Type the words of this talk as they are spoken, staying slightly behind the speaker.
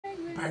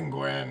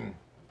penguin.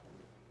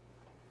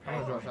 I'm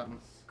gonna draw something.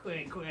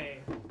 Quay.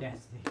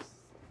 That's this.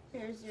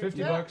 Here's your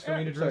 $50 for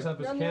me to dress up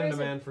as Don't Canada erase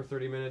Man for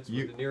 30 minutes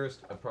with the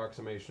nearest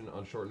approximation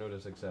on short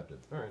notice accepted.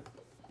 All right.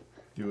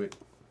 Do it.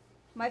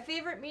 My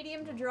favorite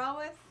medium to draw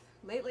with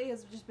lately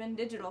has just been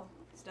digital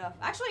stuff.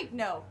 Actually,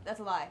 no, that's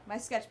a lie. My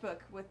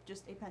sketchbook with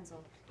just a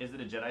pencil. Is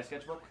it a Jedi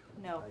sketchbook?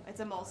 No,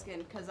 it's a moleskin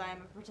because I am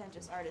a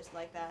pretentious artist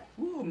like that.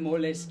 Ooh,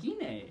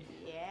 moleskine.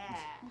 Yeah.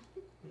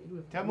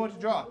 Tell me what to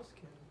draw.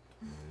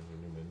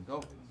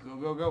 Go, go,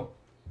 go, go.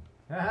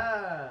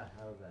 Haha,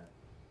 how's that?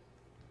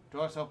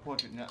 Draw a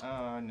self-portrait.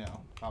 No,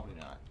 no, probably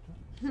not.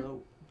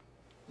 So,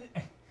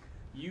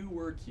 You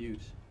were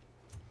cute.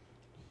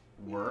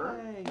 Were?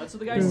 That's what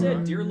the guy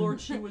said. Dear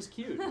Lord, she was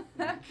cute.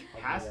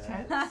 Past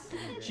tense?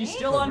 She's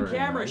still on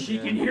camera. She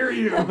can hear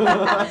you.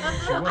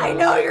 I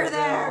know you're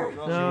there. She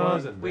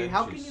wasn't. Wait, then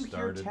how she can you hear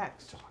started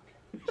text?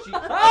 She...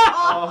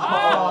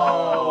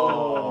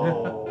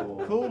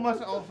 Oh. Cool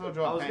must also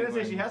draw I was penguin.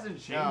 gonna say she hasn't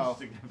changed No.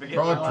 significantly.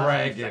 Draw in the last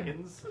dragon.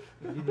 seconds.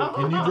 Can you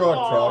draw a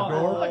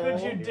trogdor? Look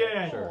what you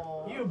did.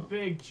 Sure. You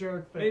big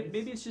jerk face.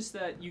 Maybe it's just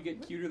that you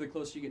get cuter the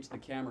closer you get to the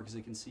camera because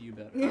they can see you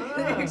better. You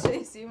can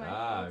actually see my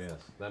face. yes.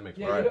 That makes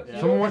Yeah, sense. Right.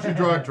 Someone wants you to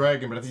draw a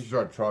dragon, but I think you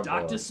should draw a trogdor.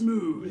 Dr.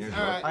 Smooth.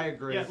 All right. I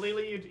agree. Yeah,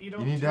 Lily, you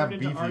don't You need to turn have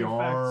into beefy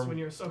artifacts arm. when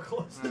you're so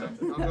close I'll to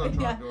draw a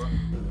trogdor.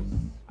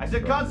 I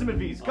said consummate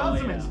piece.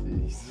 Consummate.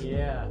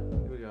 yeah.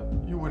 Here we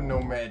go. You wouldn't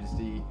know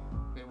Majesty.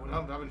 Hey, what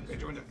I'm having to hit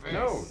you in the face.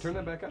 No, turn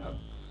that back up.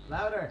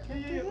 Louder.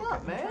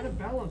 I'm trying to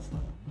balance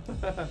them.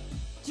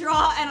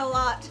 Draw and a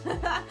lot.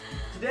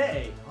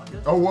 Today.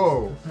 Oh,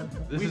 whoa.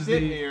 This We is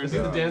did the hear this is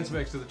the that. dance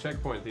mix to the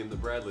checkpoint theme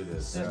that Bradley did.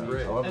 That's Yeah,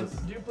 great. I love And this.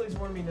 do please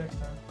warn me next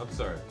time. I'm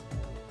sorry.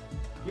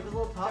 Give us a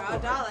little top. Draw a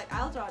Dalek.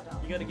 I'll draw a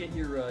Dalek. You got to get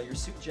your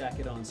suit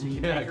jacket on so you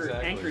can Yeah, anchor,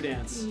 exactly. anchor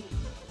dance.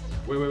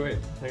 Wait.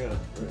 Hang on.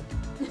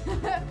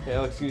 Hey,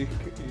 Alex, can you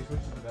switch to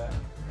the back?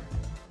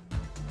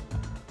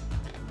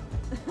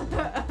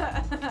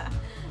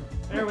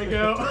 There we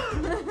go.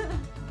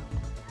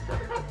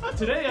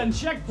 Today on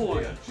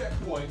Checkpoint.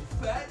 Checkpoint,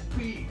 fat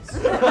piece.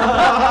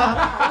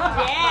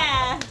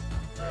 Yeah.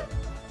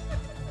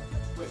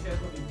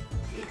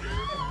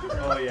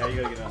 Oh yeah,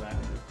 you gotta get on that.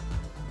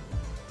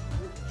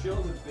 Chill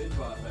the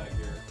Bidbot back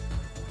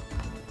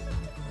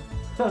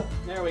here.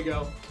 There we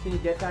go. Can you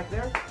get back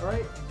there? All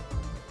right.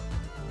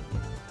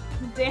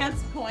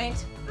 Dance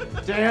point.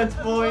 Dance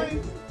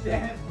point.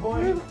 Dance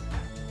point.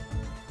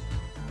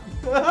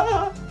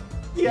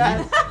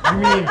 Yes.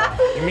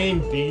 You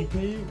mean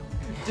DP?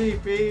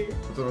 DP.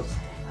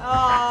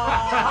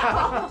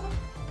 Oh.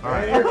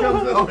 Alright, Here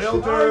comes the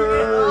filter.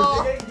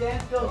 You're getting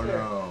dance Oh filter.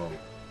 no.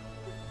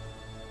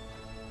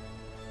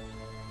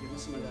 Give me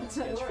some of that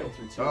sketch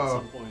filter too at Oh.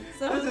 some point.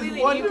 So, This is Lily, do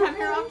you wonderful. come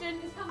here often?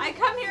 I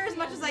come here as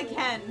much as I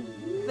can,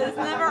 but it's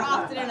never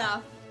often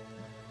enough.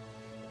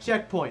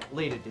 Checkpoint,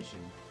 late edition.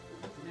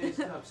 Today's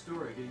top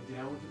story, getting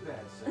down with the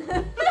bad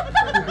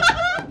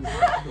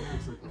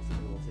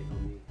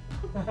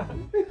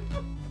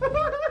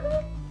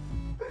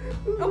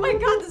Oh my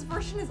god, this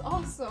version is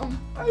awesome.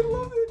 I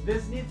love it.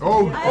 This needs to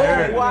Oh, be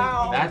there.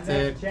 wow. That's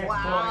it. Checkpoint.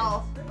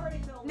 Wow.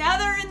 Now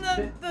they're in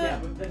the Yeah,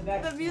 but the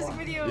next the music one.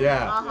 video.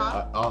 Yeah.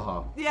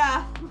 Uh-huh.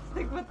 Yeah.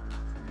 Like what?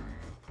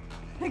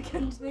 I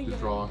couldn't think The of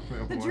drawing.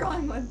 it. The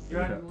drawing one.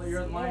 You're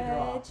on line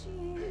draw.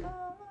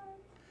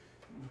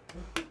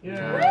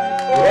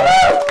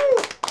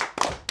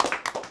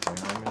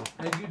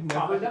 And you'd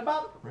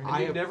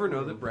never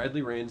know that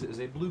Bradley Rains is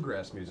a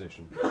bluegrass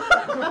musician.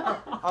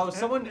 Oh,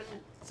 someone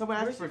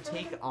asked for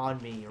Take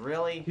On Me.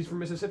 Really? He's from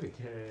Mississippi.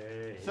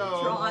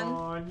 So,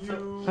 Drawn.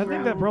 I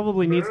think that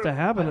probably needs to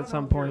happen at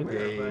some point.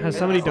 Has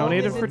somebody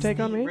donated for Take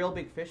On Me? Real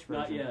Big Fish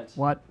version. Not yet.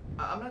 What?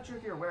 I'm not sure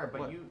if you're aware,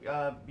 but What? you,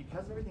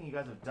 because of everything you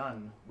guys have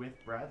done with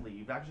Bradley,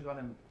 you've actually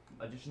gotten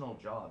additional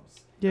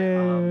jobs.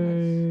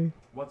 Yay.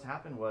 What's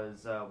happened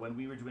was when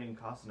we were doing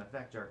Cost and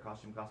Effect, our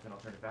Costume and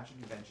Alternative Fashion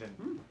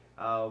Convention,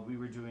 we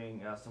were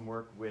doing some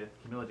work with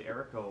Camilla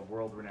D'Erico, a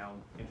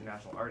world-renowned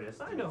international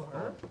artist. I know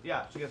her.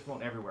 Yeah, she gets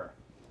flown everywhere,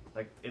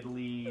 like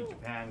Italy,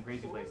 Japan,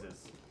 crazy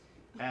places.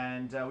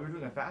 And we were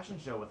doing a fashion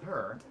show with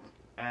her,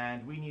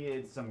 and we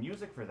needed some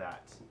music for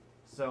that.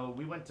 So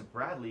we went to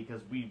Bradley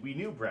because we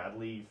knew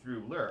Bradley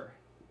through Lure,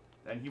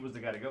 and he was the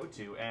guy to go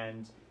to.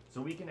 And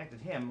so we connected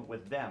him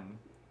with them.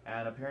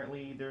 And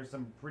apparently, there's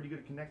some pretty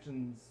good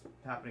connections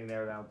happening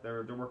there now.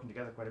 They're working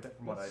together quite a bit,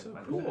 from what I So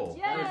understand. cool.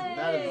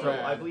 that is So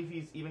rad. I believe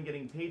he's even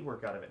getting paid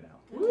work out of it now.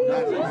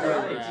 That's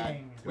very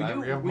rad. We Glad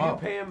we have do him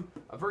up. pay him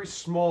a very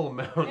small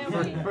amount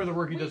for the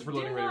work he does for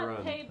Loading Ready to We do Run.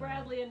 not pay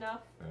Bradley enough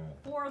Yeah.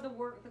 for the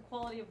work, the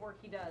quality of work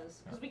he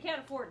does, because we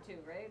can't afford to,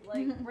 right?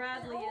 Like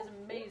Bradley is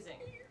amazing,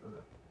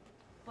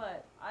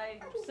 but I'm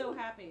so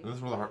happy. This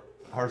is where the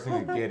hardest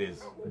thing to get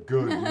is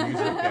good music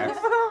that's,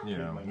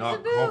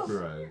 not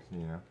copyrighted,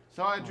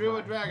 So I drew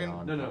a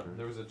dragon. No,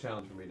 there was a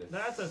challenge for me to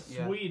That's a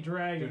Yeah. sweet do an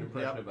dragon.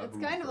 impression of It's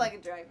kind of like a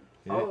dragon.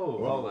 Yeah. Oh,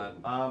 well, that.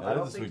 I That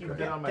don't is a think sweet you can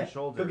dragon. get on my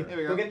shoulder. Here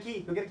we Go go. get a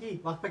key. Go get a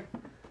key. Lockpick.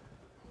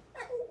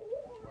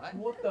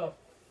 What the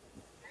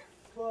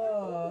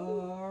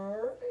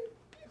fuck?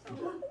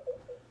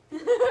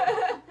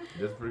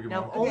 That's pretty good.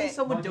 Now, monkey. only Okay.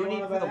 someone Monkey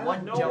donated wanna for the buy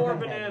one No jumping more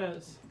head.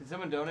 bananas. Did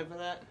someone donate for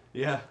that?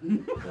 Yeah.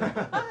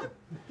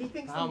 He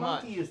thinks How the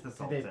much? monkey is the Did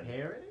sultan. they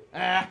pay already?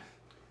 Ah.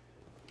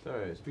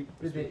 Sorry. Speak.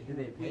 Did they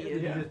pay it? Or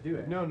did Yeah. they just do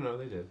it? No,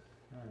 they did.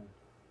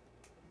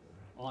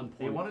 On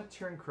They point. want to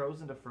turn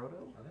crows into Frodo?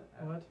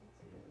 What?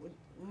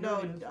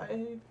 No,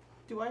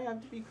 do I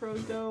have to be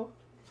Crowdo?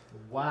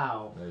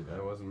 Wow.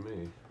 That wasn't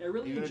me. I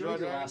really You gonna enjoyed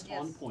draw your a last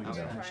dragon? on Yes. point,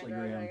 Okay. actually,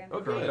 Dragon, Graham. dragon.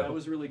 Okay. That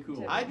was really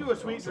cool. I do a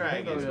sweet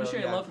dragon.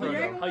 Especially I love The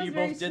dragon how was you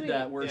very both did sweet.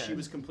 that, where Yeah. she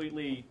was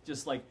completely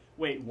just like,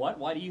 wait, what?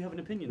 Why do you have an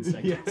opinion Yeah,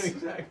 segment?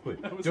 exactly.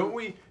 That was- Don't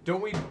we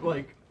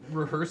like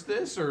rehearse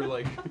this or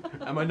like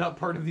am I not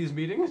part of these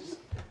meetings?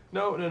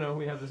 No.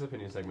 We have this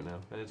opinion segment now,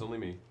 and it's only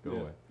me. Go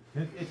away.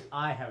 It's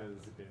I have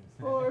this opinion.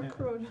 Or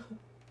Crowdo.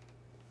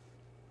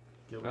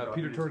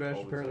 Peter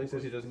Tordash apparently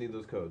says he doesn't need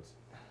those codes.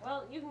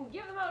 Well, you can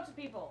give them out to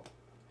people.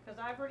 Because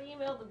I've already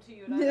emailed them to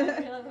you, and I'm not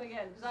emailing them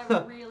again, because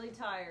I'm really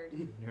tired.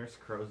 Nurse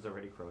Crow's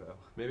already Frodo.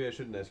 Maybe I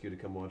shouldn't ask you to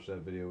come watch that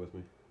video with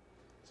me,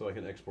 so I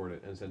can export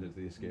it and send it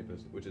to the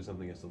escapist, which is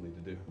something I still need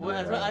to do. Well,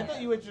 that's what, I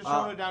thought you would just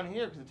show it down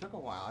here because it took a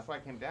while. That's why I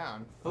came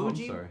down. Oh, I'm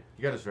Fuji, sorry.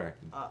 You got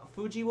distracted.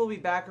 Fuji will be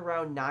back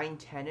around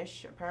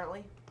 9:10ish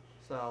apparently.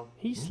 So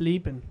He's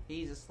sleeping.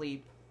 he's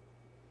asleep.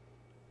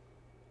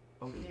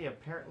 Okay,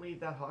 apparently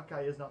that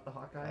Hawkeye is not the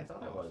Hawkeye I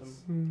thought it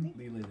was. Mm.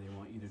 Lily, they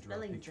want you to draw a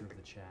Spelling picture check. of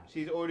the chat.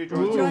 She's already Ooh.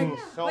 drawing Drawing-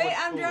 so Wait, much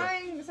I'm schoolwork.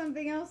 drawing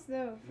something else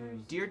though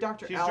first. Dear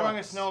Dr. She's Alex, drawing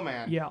a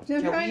snowman. Yeah. I'm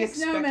can drawing we a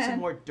expect snowman. some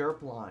more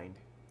derp line?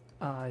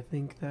 I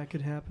think that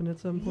could happen at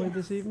some point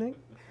this evening.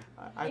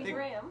 I Hey, think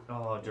Graham,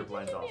 Oh, could you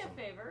Derbline's do me awesome.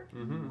 a favor?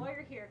 Mm-hmm. While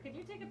you're here, could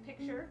you take a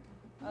picture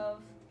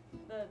of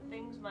the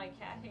things my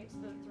cat hates,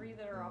 the 3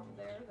 that are up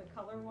there, the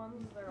color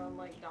ones, they're on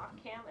like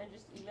DocCam, and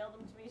just email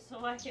them to me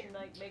so I can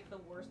like make the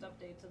worst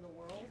updates in the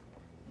world?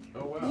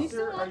 Oh wow. Do you still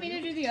Sir, want are me to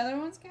you- do the other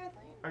ones,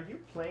 Kathleen? Are you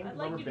playing I'd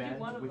like rubber you to do band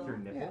one of with your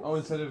them. nipples? Oh,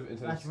 instead of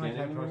That's my type scanning.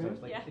 of you mean?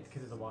 process. Like, Yes. it's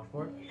because it's a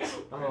washboard.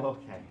 Oh,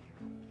 okay.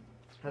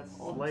 That's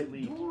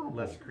slightly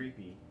less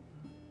creepy.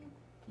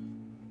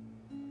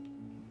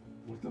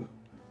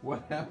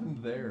 What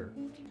happened there?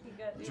 You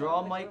got the draw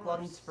old Mike picture of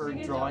Lunds for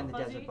singing drawing the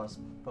Fuzzy. Desert Bus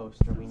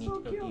poster. We need to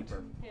go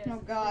deeper. Yes, Oh,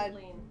 God.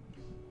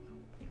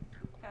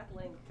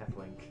 Kathleen.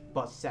 Kathleen.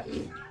 Bus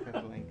section.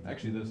 Kathleen.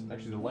 Actually,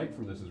 the light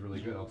from this is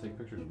really good. I'll take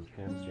pictures with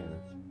cam scanner.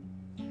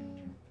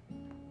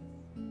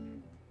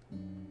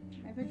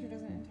 My picture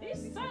doesn't entirely.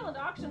 These silent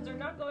auctions are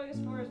not going as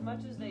far as much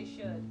as they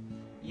should.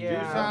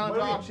 Yeah. silent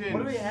What do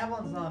auctions. we have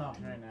on silent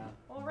auction right now?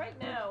 Well, right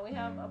now we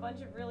have a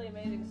bunch of really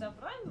amazing stuff,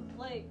 but I'm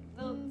like,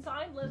 the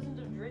signed Legend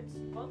of Drit's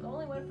book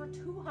only went for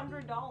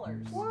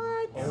 $200.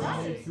 What?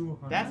 That is,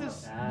 That's a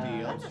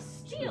steal. that's a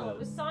steal. It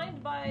was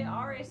signed by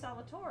R.A.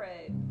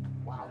 Salvatore.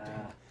 Wow.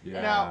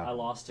 Yeah. Now, I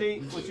lost See,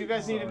 it. what you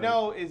guys need to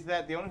know is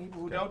that the only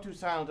people who don't do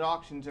silent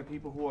auctions are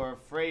people who are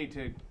afraid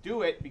to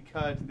do it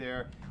because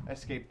they're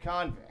escaped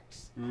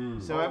convicts.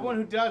 So everyone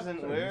who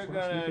doesn't, we're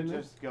gonna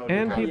just go. to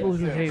And convicts people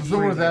who too. hate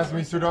Someone was freezing. asking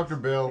me, so Dr.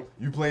 Bill,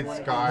 you played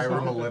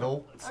Skyrim a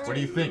little. What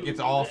do you think? It's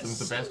awesome. It's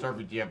the best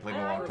RPG I've played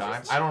in a long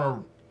time. I don't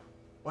know.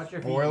 What's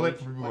your Spoil it feet?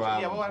 for people who Yeah,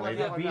 haven't well, played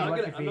yeah, it. but- What's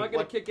I'm your not feet?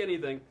 gonna kick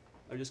anything.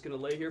 I'm just gonna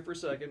lay here for a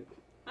second.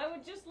 I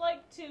would just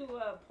like to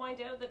point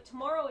out that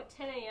tomorrow at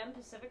 10 a.m.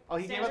 Pacific Oh,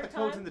 he gave out Standard the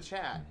codes Time, in the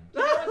chat. you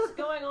know what's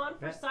going on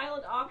for Yeah.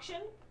 silent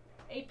auction?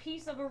 A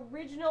piece of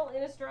original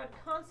Innistrad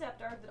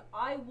concept art that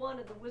I won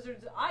at the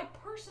Wizards. I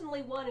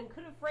personally won and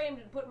could have framed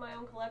and put in my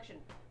own collection.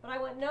 But I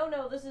went,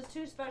 no, this is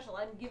too special.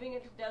 I'm giving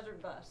it to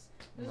Desert Bus.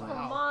 This is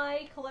from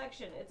my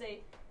collection. It's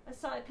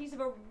a piece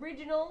of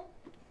original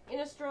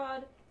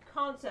Innistrad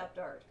concept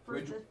art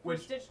for, for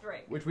Stitch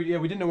Drake. Which we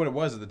didn't know what it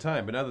was at the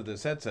time, but now that the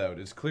set's out,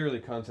 it's clearly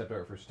concept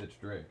art for Stitch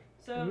Drake.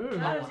 So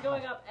that is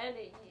going up, and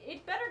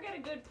it better get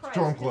a good price.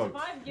 Stormcloak. Because if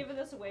I've given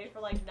this away for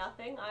like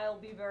nothing, I'll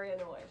be very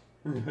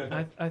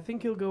annoyed. I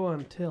think he'll go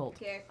on tilt.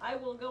 Okay. I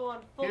will go on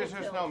full Here's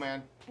her tilt.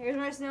 snowman. Here's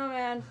my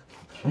snowman.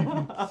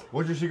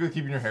 What's your secret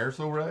keeping your hair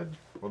so red?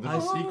 Well,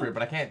 there's a secret,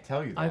 but I can't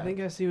tell you that. I think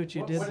I see what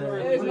you did there.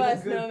 Here's my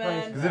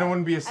snowman. Because then it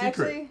wouldn't be a secret.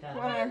 Actually, I'm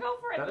gonna go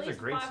for That at is a least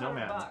great 500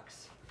 snowman.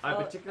 bucks. I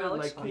Alex, particularly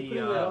like can you the,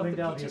 put it up? I think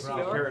that'll be a peaches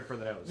problem. cigar? carrot for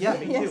the nose. Yeah,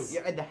 me Yes. too.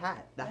 Yeah, and the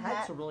hat. The The hat's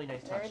hat. a really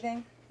nice touch.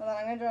 Everything. Hold on,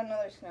 I'm gonna draw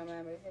another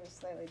snowman, but he's gonna be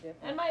slightly different.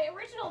 And my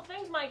original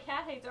things, my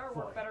cat hates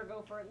artwork, better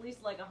go for at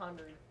least like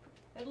 100.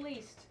 At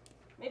least.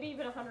 Maybe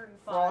even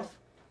 105. Frost.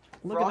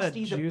 Look at that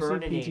Frosty the juicy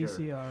Burninator.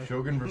 PTCR.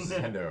 Shogun vs.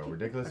 Nintendo.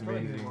 Ridiculous, I feel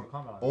like there's amazing. more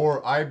combat on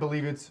Or I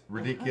believe it's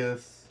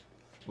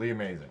ridiculously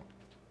amazing.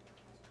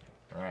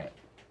 Alright.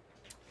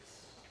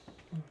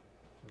 this.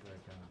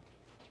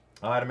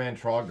 Like, Adamant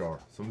Trogdor.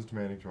 Someone's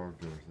demanding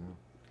Trogdor.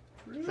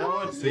 So.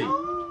 Someone See.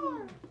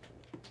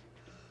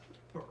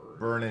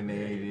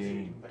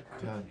 Burninating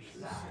touch.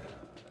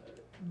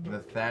 The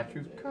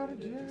Thatcher's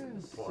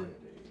cottages.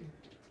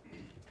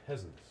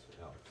 Peasants,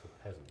 Alex, the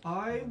peasants.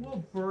 I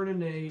will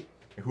burninate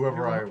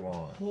Whoever I your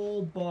want.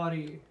 whole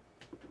body.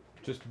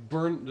 Just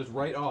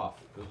right off.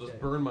 Just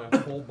burn my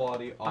whole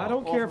body off. I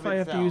don't care Off if of I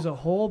have to use a itself.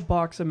 whole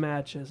box of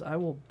matches. I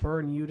will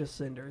burn you to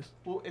cinders.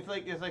 Well, it's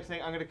like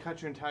saying I'm gonna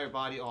cut your entire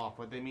body off.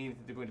 What they mean is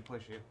they're going to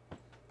push you.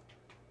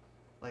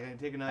 Like I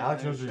take a night.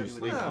 Alex and knows where you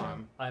study sleep with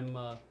on.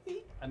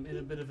 I'm in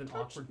a bit of an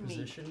awkward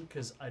position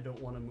because I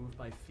don't want to move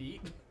my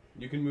feet.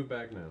 You can move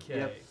back now. Okay,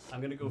 Yep.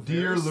 I'm gonna go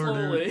Dear very Lord,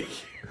 slowly.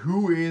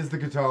 Who is the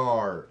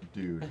guitar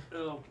dude?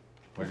 Oh,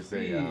 What'd you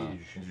say? Beej.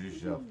 Introduce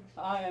yourself.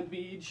 hi, I'm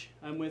Beej.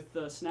 I'm with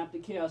Snap to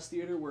Chaos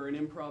Theater. We're an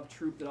improv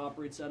troupe that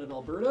operates out of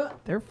Alberta.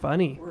 They're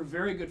funny. We're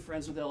very good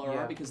friends with LRR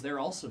Yeah. because they're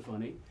also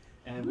funny.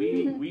 And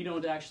we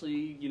don't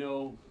actually, you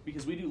know,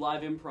 because we do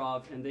live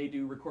improv and they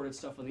do recorded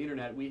stuff on the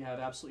internet, we have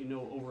absolutely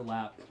no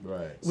overlap.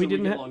 Right. So We get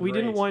didn't. along We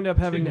didn't great. wind up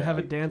having to Did- have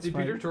a dance Did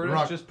fight. Peter Torres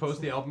Rock. just post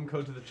the album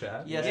code to the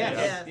chat? Yes, Yes,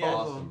 yes, yes.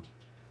 Awesome.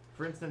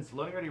 For instance,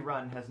 Loading Ready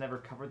Run has never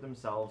covered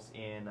themselves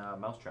in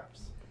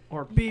mousetraps.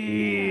 Or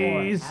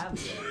bees.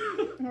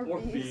 Or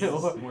bees.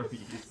 More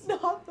bees.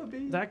 Not the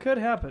bee. That could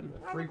happen.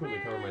 I frequently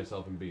cover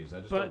myself in bees. I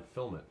just But- don't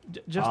film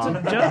it.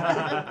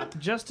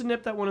 Just to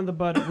nip that one in the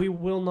bud, we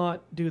will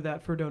not do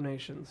that for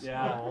donations.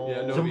 Yeah.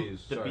 Yeah, no So-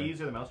 bees. The Sorry. bees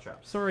are the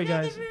mousetraps. Sorry,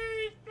 guys.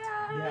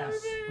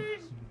 Yes.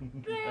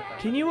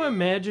 Can you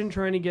imagine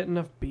trying to get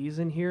enough bees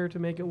in here to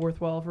make it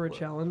worthwhile for a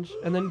challenge,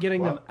 and then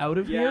getting them out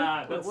of here?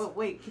 Yeah, Wait, that's,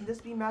 wait, can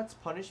this be Matt's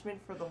punishment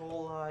for the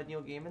whole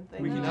Neil Gaiman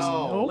thing? we can No. just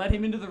Nope. let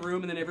him into the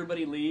room and then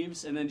everybody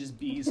leaves and then just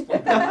bees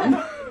float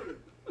around.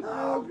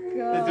 Oh, The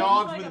God.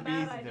 dogs Like with a the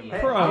bad bees in them. idea.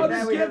 Crows. Oh,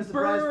 now we have a Get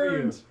surprise for you.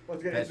 burned. Well,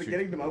 it's That's the true.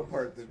 getting them out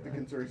part that the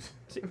concerns.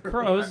 See,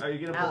 crows. Are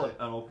you gonna pull an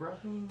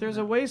Oprah? There's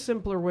a way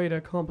simpler way to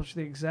accomplish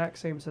the exact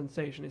same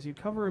sensation. Is you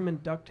cover him in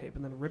duct tape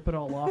and then rip it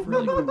all off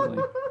really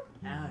quickly.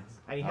 Alex,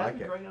 And he I has like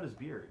been it. growing out his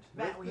beard.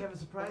 Matt, we have a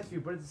surprise for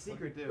you, but it's a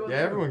secret, dude. Yeah,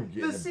 everyone The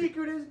getting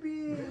secret is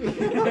bees.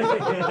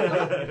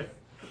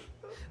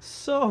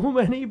 So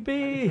many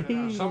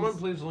bees. Someone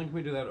please link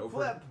me to that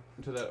Flip.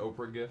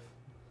 Oprah gif.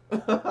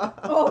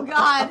 Oh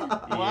God.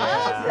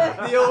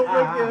 Yeah. The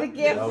Oprah The gift.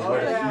 gift. Oh,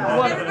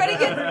 yeah. Everybody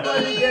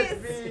gets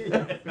bees.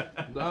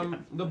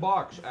 The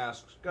box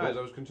asks, guys,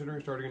 I was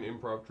considering starting an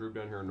improv troupe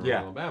down here in Northern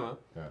Yeah. Alabama.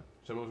 Yeah.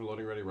 Similar to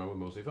Loading Ready Run with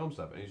mostly film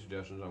stuff. Any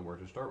suggestions on where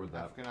to start with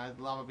that? Africanized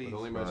lava bees. With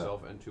only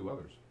myself and 2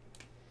 others.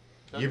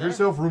 Give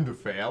yourself room to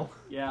fail.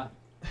 Yeah.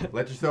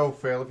 Let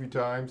yourself fail a few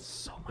times.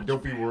 So And much.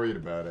 don't be worried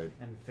about it.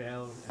 And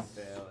fail and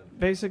fail. And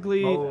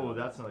Basically, Oh,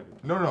 that's not a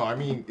good. No, I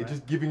mean, it's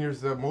just giving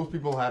yourself. Most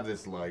people have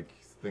this like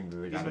thing that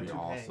they gotta Give be it to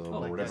awesome Oh, or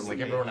like whatever, that's like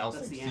the everyone aim. else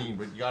That's has the aim. seen.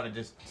 But you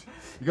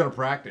gotta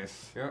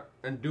practice. Yeah,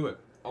 and do it.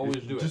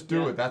 Always do it. Just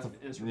do Yeah. it. That's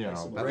It's you know,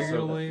 replaceable. that's so,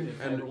 regularly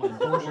If and everyone-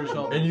 force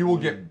yourself. and you will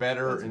get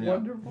better. That's and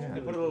wonderful. Yeah.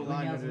 They put a little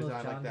line Anything under his else eye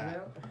like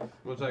challenges that. out?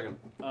 1 second.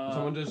 Uh,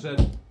 Someone just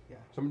said. Yeah.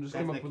 Someone just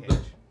That's came up Nick with Cage.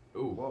 the.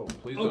 Ooh, Whoa.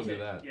 please don't okay. do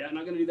that. Yeah, I'm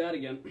not gonna do that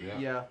again. Yeah.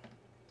 Yeah.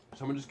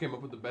 Someone just came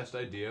up with the best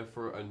idea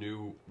for a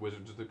new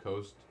Wizards of the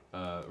Coast,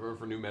 or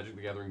for new Magic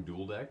the Gathering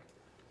duel deck.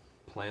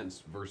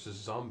 Plants versus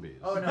Zombies.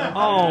 Oh, no.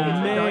 Oh, It's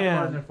got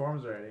man. in their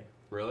forms already.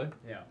 Really?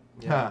 Yeah.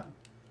 Ha.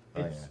 Oh,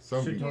 yeah. It's-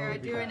 Some should people. totally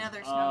be Do fine.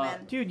 another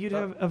snowman. dude, you'd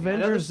have Another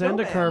Avengers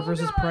snowman. Zendikar Oh,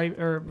 versus God. Prime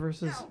or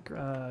versus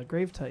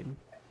Grave Titan.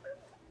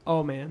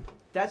 Oh man.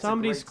 That's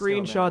Somebody a great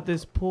screenshot snowman.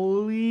 this,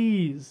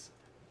 please.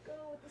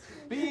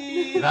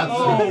 Bees. That's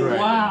Oh so great.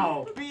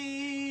 wow.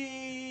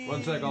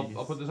 1 sec. I'll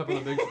put this up on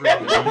the big screen. Oh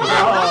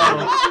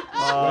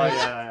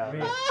yeah.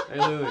 Wait. Hey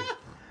Lily.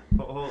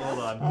 Hold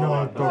on.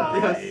 Oh,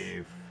 don't Yes.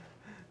 behave.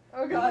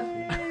 Oh God.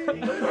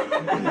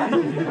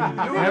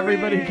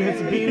 Everybody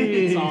gets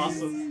bees. It's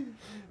awesome.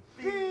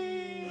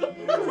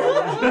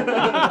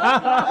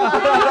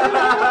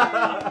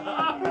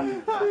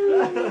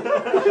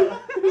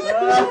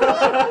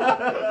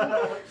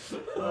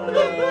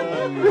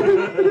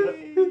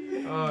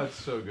 Oh,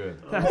 it's so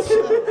good. That's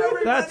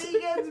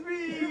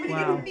Everybody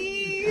wow. gets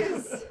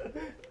bees.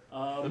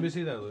 Let me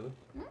see that, Lily.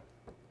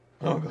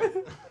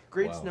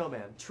 Great Wow.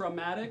 snowman.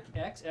 Traumatic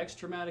X,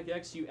 Traumatic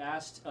X, you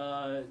asked,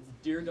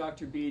 Dear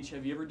Dr. Beach,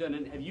 have you ever done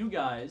it? Have you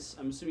guys,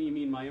 I'm assuming you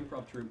mean my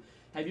improv troupe,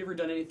 have you ever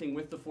done anything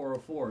with the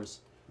 404s?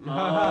 In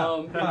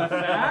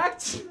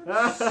fact,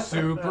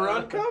 Super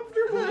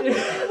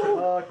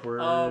uncomfortable.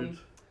 Awkward.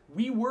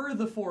 we were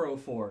the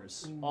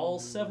 404s. All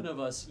 7 of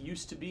us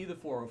used to be the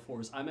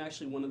 404s. I'm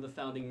actually one of the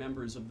founding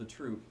members of the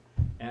troupe.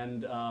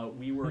 And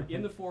we were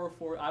in the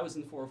 404, I was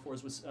in the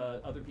 404s with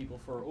other people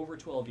for over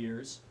 12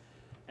 years.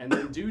 And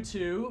then due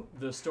to,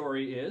 the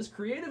story is,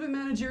 creative and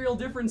managerial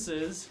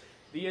differences,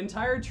 the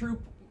entire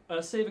troupe,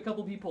 save a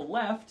couple people,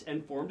 left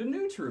and formed a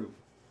new troupe.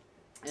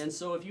 And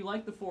so if you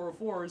like the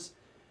 404s,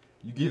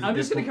 You give I'm the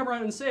just going to come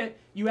around and say it,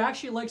 you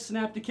actually like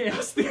Snap to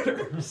Chaos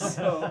Theater.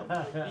 So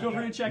feel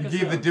free to check You us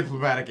gave out. the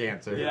diplomatic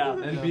answer. Yeah.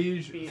 And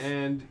Beej Beej.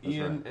 and That's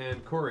Ian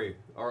and Corey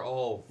are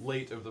all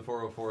late of the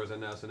 404s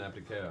and now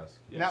Synaptic Chaos.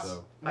 Now,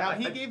 So. now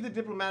he gave the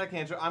diplomatic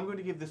answer. I'm going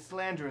to give the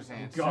slanderous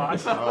answer.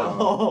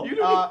 Oh.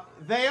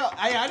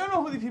 I don't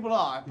know who these people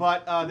are,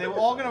 but they were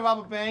all going to rob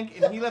a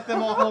bank, and he let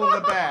them all hold the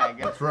bag.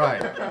 That's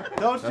right.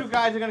 Those 2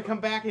 guys are going to come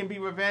back and be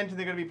revenged, and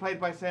they're going to be played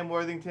by Sam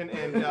Worthington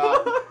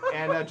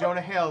and Jonah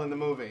Hill in the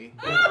movie.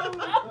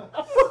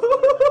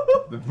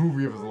 The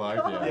movie of his life.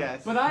 Yeah.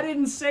 Yes. But I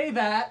didn't say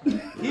that.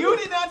 You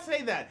did not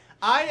say that.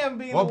 I am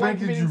being What the one bank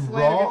did committing you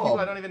slander against rob? people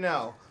I don't even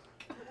know.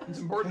 It's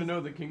important to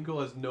know that King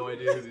Cole has no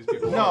idea who these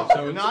people No, are.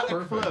 So it's not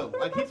perfect. a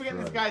clue. I keep forgetting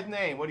this guy's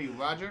name. What are you,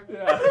 Roger?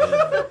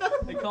 Yeah.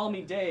 They call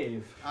me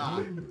Dave.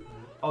 Ah.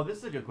 Oh, this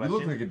is a good You question.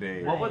 look like a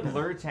Dave. What would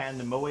Lurtan,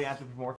 the Moe anthropomorphic